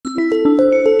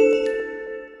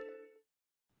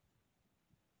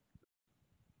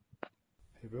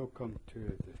Welcome to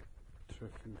the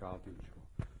Truth and Guardian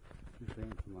Show. Just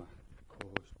waiting for my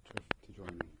co-host Truth to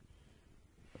join me.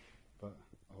 But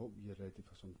I hope you're ready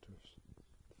for some truths.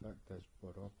 The fact is,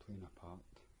 we're all playing a part.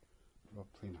 We're all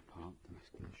playing a part in a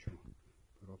stage show.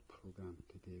 We're all programmed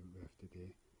to do what we have to do.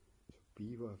 So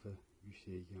be whatever you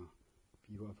say you are.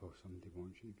 Be whatever somebody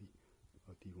wants you to be.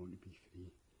 Or do you want to be free?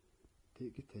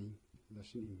 Take your time,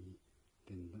 listen to me,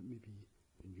 then let me be,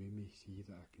 and you may see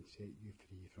that I can set you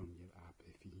free from your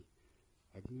apathy.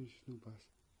 Ignorance is no bliss,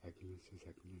 ignorance is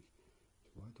ignorance. So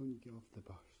why don't you get off the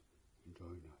bus and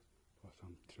join us for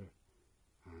some truth,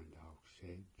 and I'll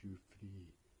set you free.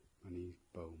 My name's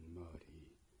Bill Murray.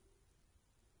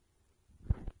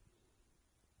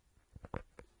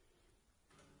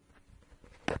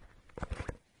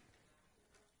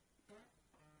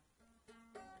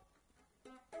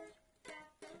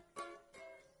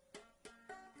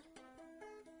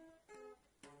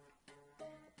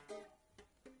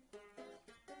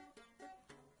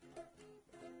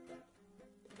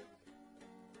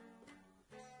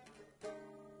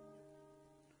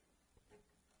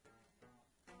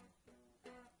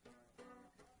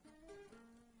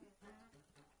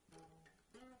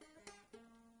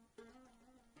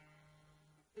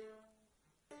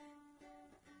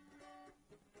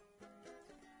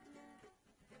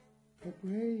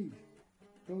 Hey,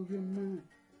 Belgian man.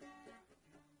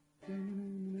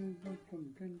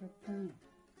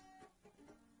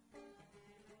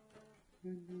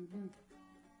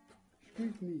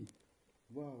 Excuse me.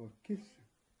 Wow, a kiss.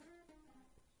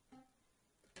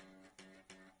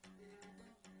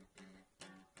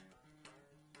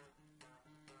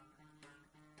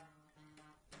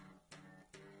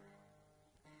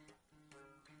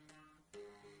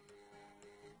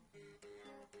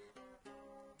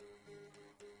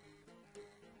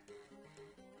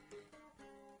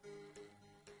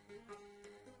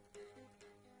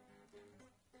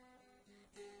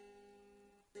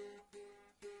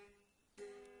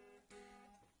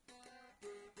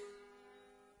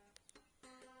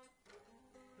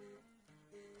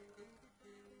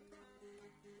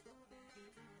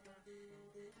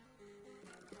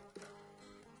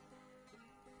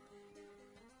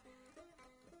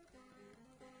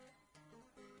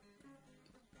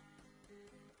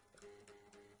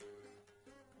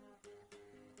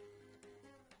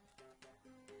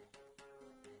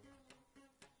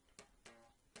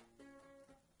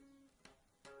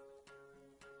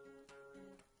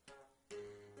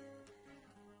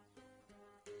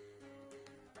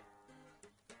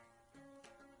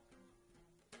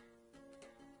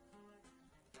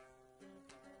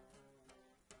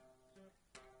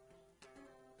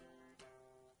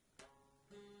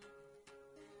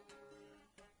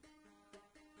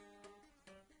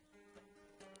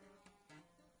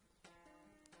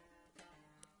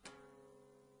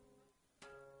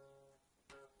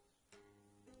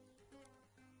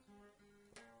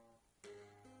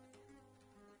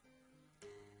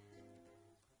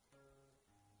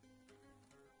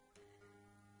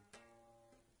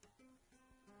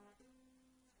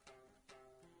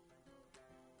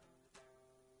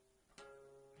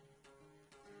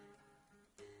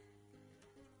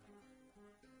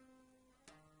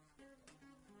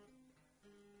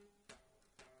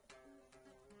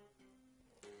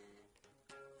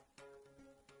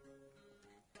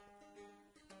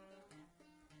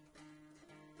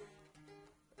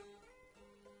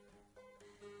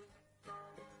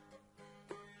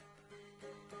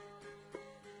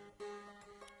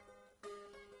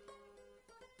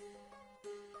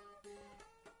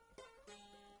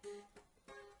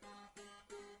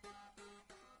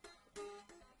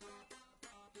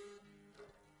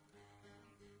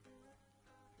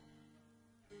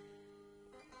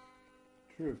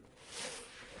 Truth.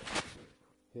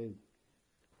 Hey,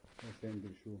 let's end the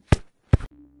show.